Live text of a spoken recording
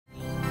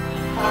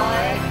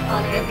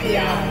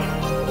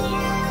NPI.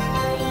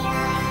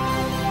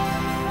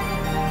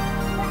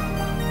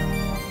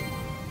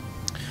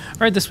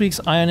 All right, this week's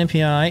Eye on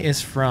NPI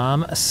is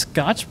from a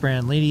Scotch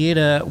brand. Lady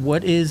Ada,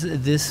 what is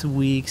this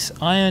week's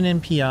Eye on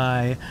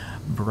NPI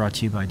brought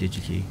to you by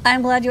DigiKey?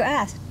 I'm glad you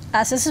asked.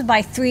 So this is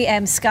by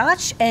 3M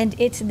Scotch, and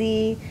it's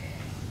the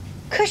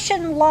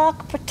Cushion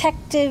Lock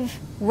Protective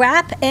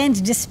Wrap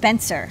and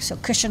Dispenser. So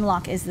Cushion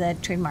Lock is the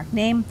trademark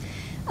name.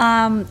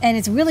 And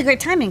it's really great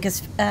timing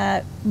because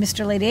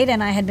Mr. Lady Ada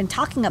and I had been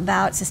talking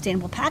about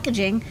sustainable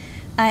packaging.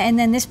 And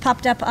then this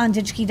popped up on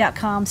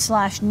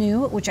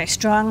digikey.com/new, which I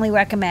strongly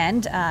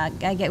recommend.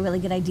 I get really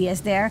good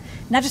ideas there,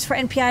 not just for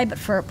NPI, but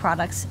for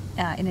products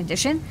in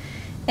addition.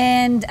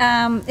 And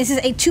this is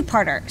a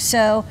two-parter.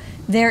 So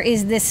there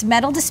is this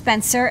metal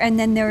dispenser, and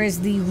then there is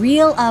the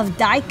reel of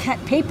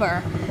die-cut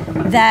paper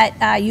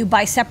that you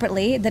buy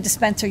separately. The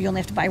dispenser you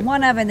only have to buy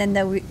one of, and then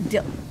the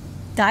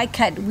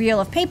die-cut reel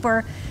of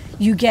paper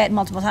you get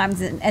multiple times.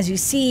 And as you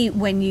see,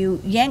 when you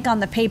yank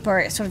on the paper,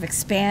 it sort of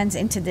expands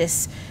into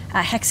this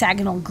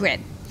hexagonal grid.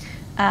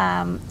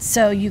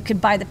 So you could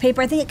buy the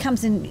paper. I think it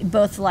comes in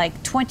both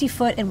like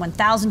 20-foot and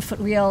 1,000-foot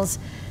reels.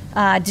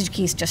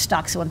 DigiKey just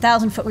stocks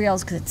 1,000-foot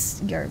reels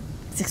because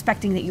it's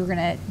expecting that you're going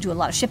to do a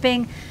lot of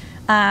shipping.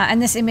 And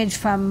this image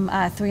from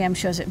 3M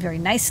shows it very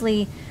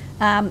nicely.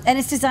 And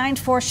it's designed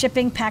for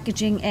shipping,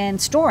 packaging, and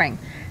storing.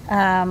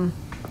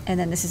 And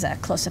then this is a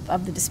close-up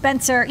of the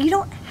dispenser. You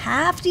don't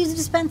have to use a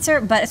dispenser,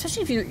 but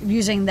especially if you're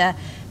using the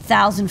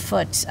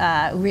 1,000-foot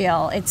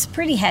reel, it's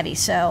pretty heavy,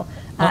 so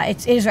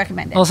it is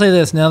recommended. I'll say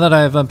this, now that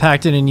I've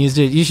unpacked it and used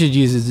it, you should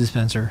use a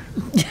dispenser.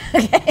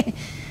 Okay.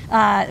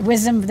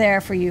 Wisdom there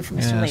for you from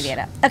Mr. Lady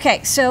Ada.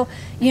 Okay, so,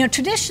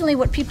 traditionally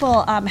what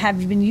people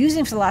have been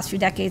using for the last few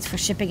decades for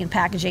shipping and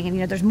packaging, and,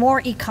 there's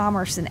more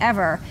e-commerce than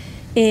ever,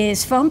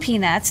 is foam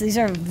peanuts. These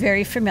are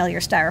very familiar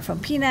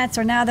styrofoam peanuts,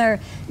 or now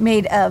they're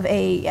made of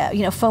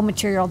a foam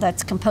material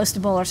that's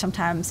compostable or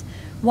sometimes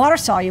water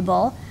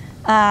soluble,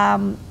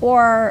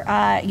 or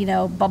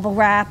bubble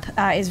wrap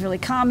is really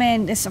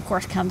common. This of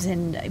course comes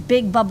in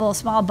big bubble,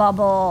 small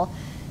bubble,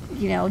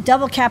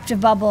 double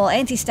captive bubble,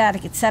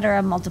 anti-static,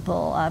 etc.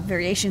 Multiple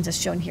variations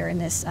as shown here in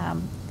this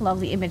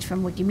lovely image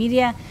from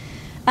Wikimedia.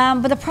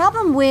 But the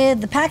problem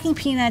with the packing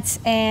peanuts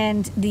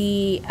and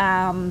the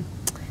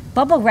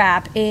bubble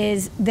wrap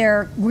is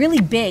they're really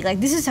big. Like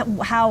this is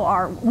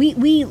how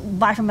we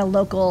buy from a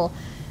local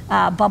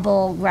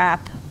bubble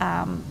wrap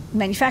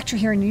manufacturer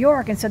here in New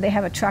York, and so they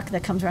have a truck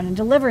that comes around and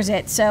delivers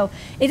it. So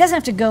it doesn't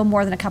have to go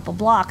more than a couple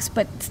blocks,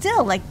 but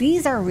still, like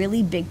these are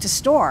really big to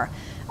store.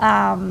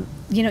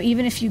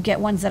 Even if you get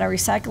ones that are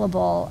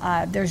recyclable,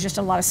 there's just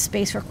a lot of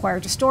space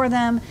required to store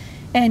them.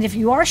 And if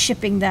you are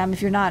shipping them,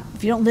 if you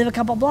don't live a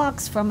couple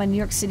blocks from a New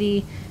York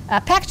City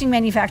packaging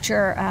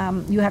manufacturer,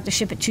 you have to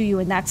ship it to you,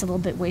 and that's a little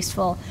bit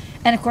wasteful.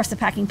 And of course, the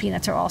packing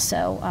peanuts are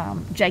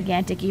also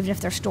gigantic, even if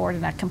they're stored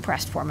in a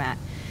compressed format.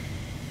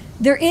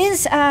 There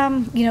is,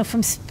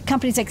 from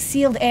companies like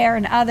Sealed Air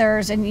and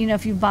others, and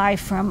if you buy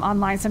from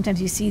online,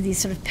 sometimes you see these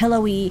sort of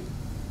pillowy,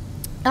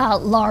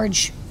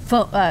 large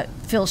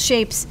fill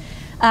shapes.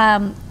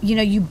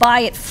 You buy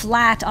it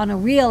flat on a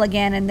reel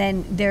again, and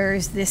then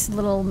there's this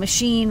little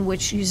machine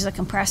which uses a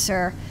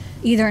compressor,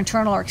 either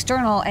internal or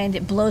external, and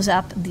it blows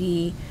up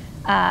the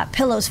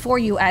pillows for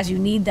you as you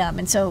need them.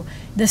 And so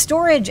the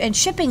storage and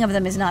shipping of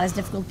them is not as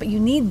difficult, but you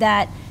need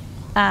that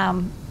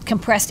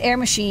compressed air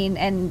machine.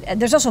 And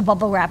there's also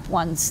bubble wrap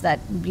ones that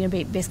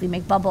basically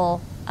make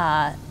bubble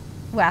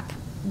wrap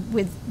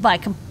by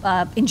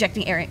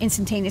injecting air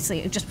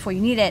instantaneously just before you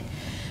need it.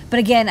 But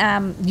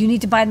again, you need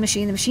to buy the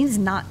machine. The machine is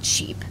not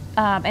cheap,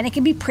 and it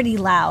can be pretty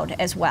loud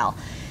as well.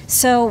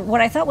 So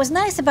what I thought was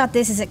nice about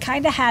this is it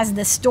kind of has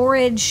the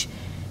storage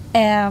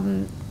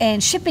and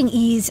shipping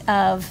ease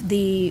of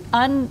the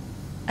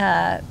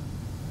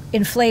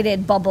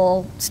inflated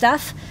bubble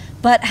stuff,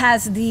 but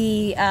has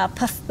the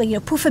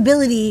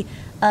poofability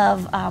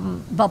of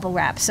bubble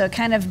wrap. So it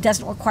kind of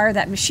doesn't require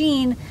that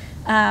machine.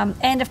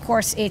 And of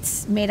course,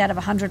 it's made out of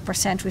 100%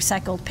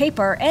 recycled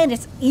paper, and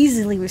it's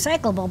easily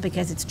recyclable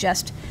because it's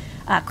just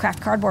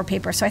craft cardboard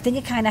paper. So I think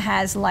it kind of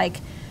has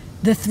like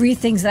the three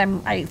things that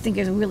I think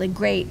is really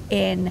great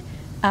in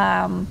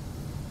a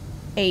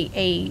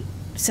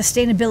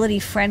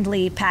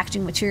sustainability-friendly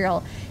packaging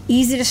material.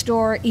 Easy to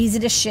store, easy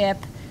to ship,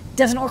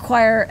 doesn't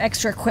require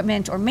extra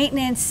equipment or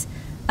maintenance,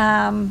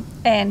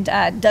 and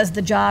does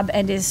the job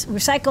and is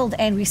recycled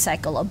and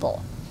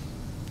recyclable.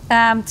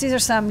 So these are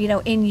some,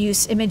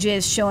 in-use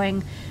images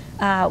showing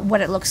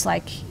what it looks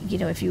like,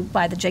 if you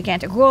buy the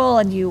gigantic roll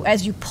and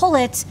as you pull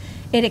it,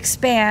 it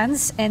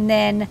expands. And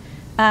then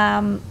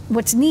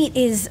what's neat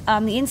is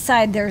on the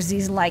inside, there's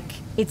these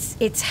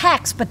it's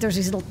hex, but there's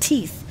these little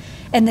teeth.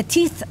 And the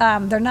teeth,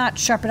 they're not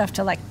sharp enough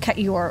to cut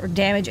you or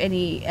damage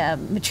any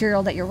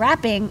material that you're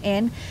wrapping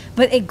in,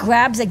 but it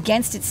grabs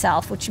against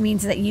itself, which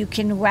means that you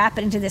can wrap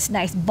it into this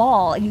nice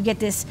ball, and you get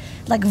this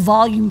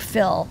volume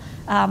fill,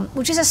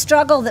 which is a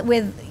struggle that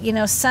with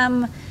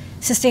some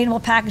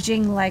sustainable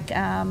packaging,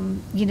 I've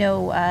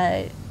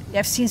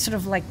seen sort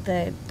of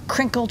the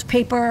crinkled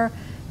paper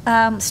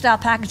style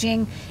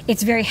packaging.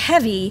 It's very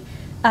heavy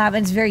and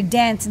it's very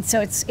dense, and so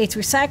it's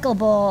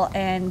recyclable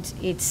and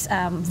it's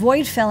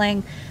void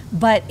filling,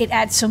 but it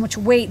adds so much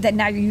weight that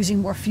now you're using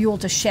more fuel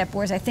to ship.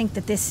 Whereas I think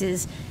that this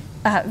is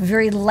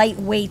very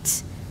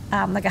lightweight,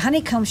 like a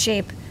honeycomb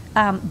shape,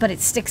 but it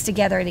sticks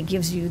together and it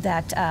gives you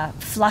that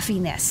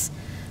fluffiness.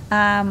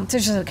 So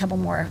there's just a couple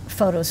more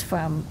photos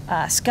from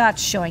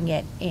Scotch showing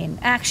it in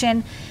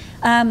action.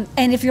 And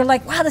if you're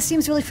like, wow, this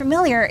seems really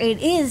familiar,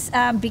 it is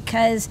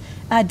because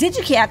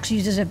DigiKey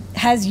actually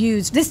has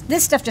used,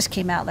 this stuff just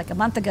came out like a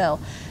month ago,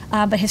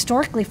 but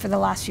historically for the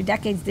last few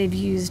decades, they've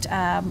used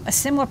a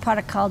similar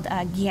product called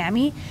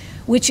Giami,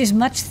 which is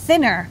much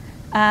thinner,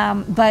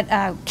 but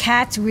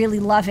cats really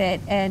love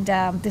it. And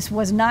this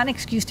was not an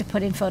excuse to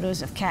put in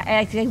photos of cat.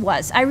 It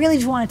was. I really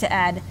just wanted to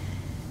add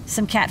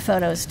some cat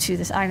photos to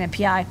this Iron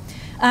NPI.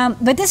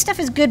 But this stuff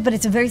is good, but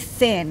it's very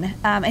thin.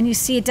 And you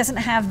see it doesn't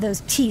have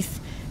those teeth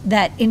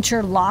that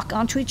interlock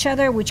onto each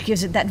other, which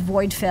gives it that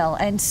void fill.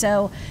 And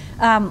so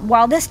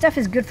while this stuff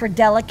is good for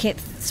delicate,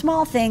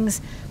 small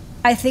things,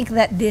 I think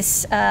that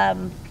this,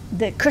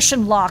 the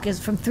cushion lock is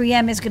from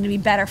 3M is going to be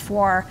better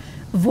for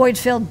void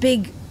filled,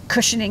 big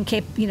cushioning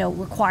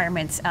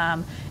requirements,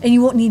 and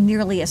you won't need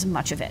nearly as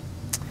much of it.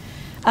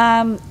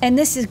 And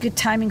this is good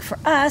timing for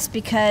us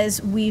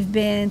because we've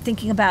been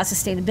thinking about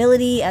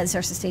sustainability as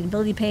our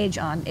sustainability page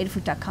on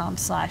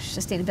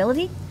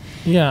adafruit.com/sustainability.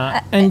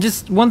 Yeah, and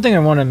just one thing I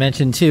want to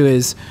mention too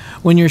is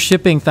when you're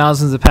shipping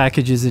thousands of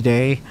packages a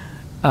day,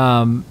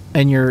 and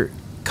you're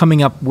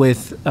coming up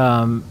with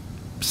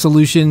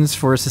solutions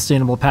for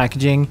sustainable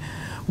packaging,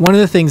 one of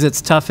the things that's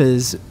tough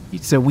is,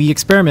 so we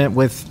experiment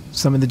with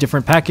some of the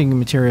different packaging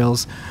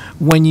materials.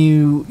 When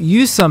you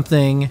use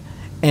something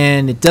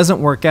and it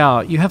doesn't work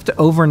out, you have to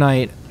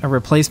overnight a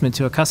replacement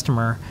to a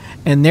customer,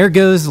 and there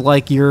goes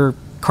like your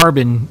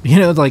carbon,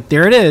 like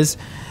there it is.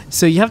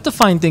 So you have to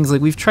find things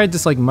like, we've tried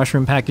this like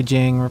mushroom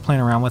packaging, we're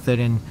playing around with it,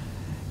 and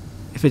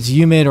if it's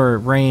humid or it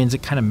rains,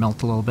 it kind of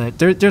melts a little bit.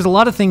 There's a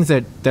lot of things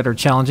that are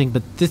challenging,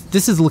 but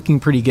this is looking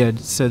pretty good.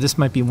 So this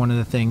might be one of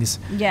the things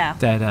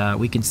that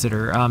we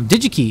consider.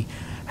 DigiKey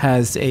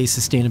has a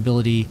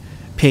sustainability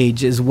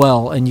page as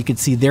well, and you can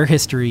see their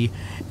history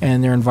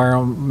and their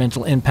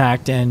environmental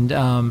impact and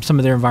some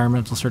of their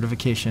environmental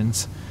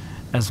certifications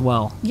as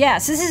well.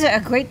 Yes, this is a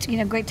great,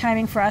 great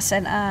timing for us.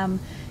 And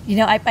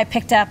I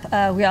picked up.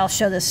 I'll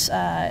show this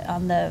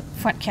on the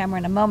front camera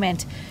in a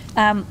moment.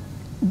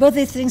 Both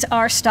these things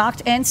are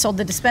stocked and sold.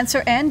 The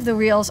dispenser and the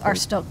reels are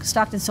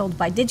stocked and sold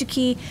by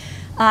DigiKey.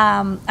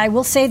 I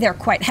will say they're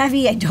quite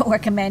heavy. I don't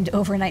recommend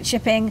overnight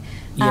shipping,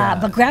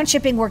 but ground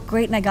shipping worked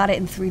great, and I got it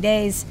in 3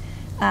 days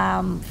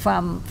from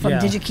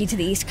DigiKey to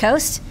the East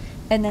Coast.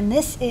 And then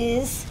this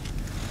is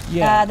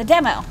the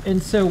demo.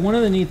 And so one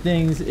of the neat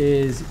things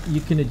is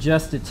you can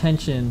adjust the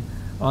tension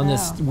on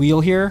this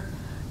wheel here,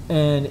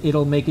 and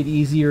it'll make it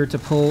easier to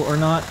pull or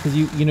not, because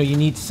you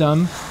need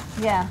some.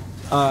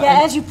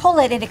 As you pull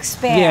it, it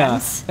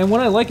expands. And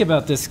what I like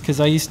about this, because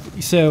I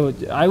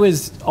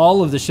was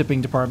all of the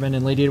shipping department,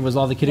 and Lady Ada was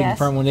all the kitting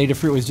department when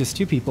Adafruit was just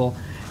 2 people.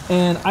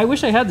 And I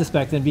wish I had this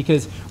back then,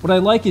 because what I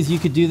like is you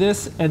could do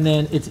this, and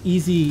then it's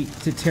easy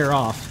to tear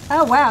off.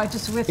 Oh wow! It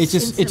just rips.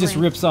 It just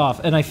rips off,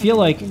 and I feel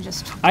like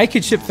I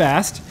could ship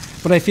fast,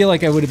 but I feel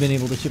like I would have been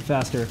able to ship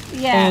faster.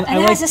 Yeah,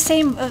 and it has the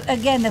same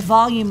again, the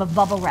volume of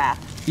bubble wrap.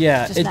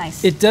 Yeah, which is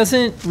nice. It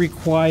doesn't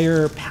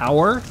require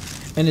power,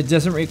 and it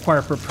doesn't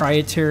require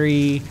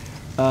proprietary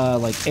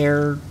like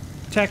air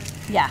tech.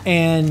 Yeah.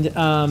 And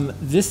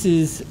this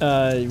is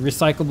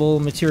recyclable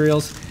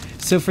materials.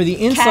 So for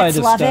the inside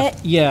of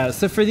stuff,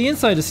 so for the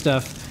inside of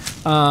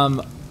stuff,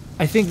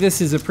 I think this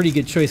is a pretty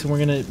good choice, and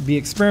we're going to be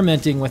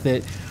experimenting with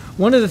it.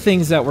 One of the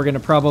things that we're going to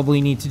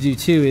probably need to do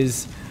too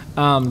is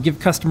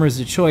give customers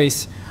a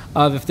choice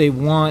of if they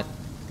want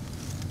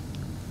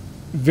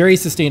very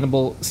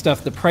sustainable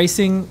stuff. The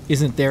pricing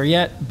isn't there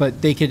yet,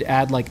 but they could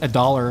add like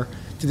 $1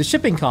 to the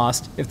shipping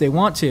cost if they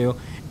want to,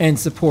 and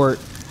support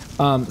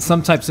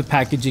some types of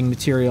packaging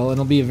material. And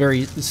it'll be a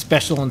very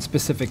special and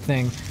specific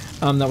thing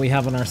that we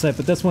have on our site,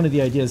 but that's one of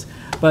the ideas.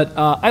 But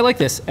I like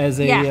this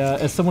as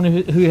as someone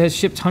who has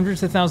shipped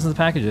hundreds of thousands of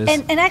packages.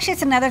 And actually,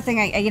 it's another thing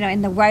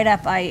in the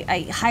write-up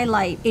I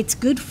highlight. It's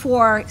good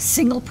for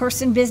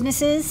single-person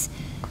businesses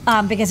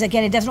because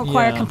again, it doesn't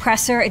require a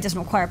compressor, it doesn't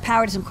require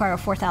power, it doesn't require a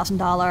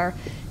 $4,000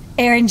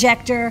 air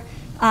injector.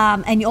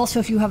 And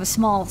also, if you have a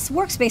small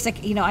workspace,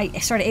 like I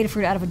started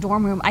Adafruit out of a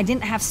dorm room. I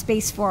didn't have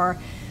space for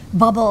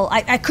bubble.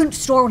 I couldn't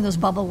store one of those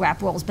bubble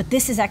wrap rolls, but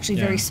this is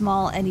actually very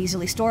small and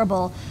easily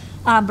storable.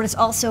 But it's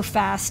also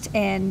fast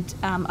and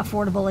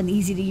affordable and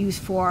easy to use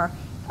for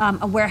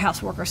a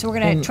warehouse worker. So we're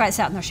going to try this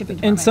out in our shipping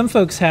department. And some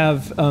folks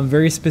have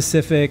very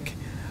specific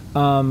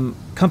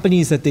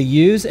companies that they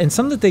use, and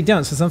some that they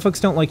don't. So some folks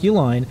don't like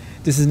Uline.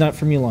 This is not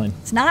from Uline.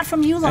 It's not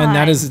from Uline. And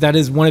that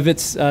is one of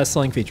its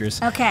selling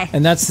features. Okay.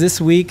 And that's this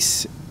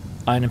week's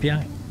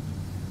NPI.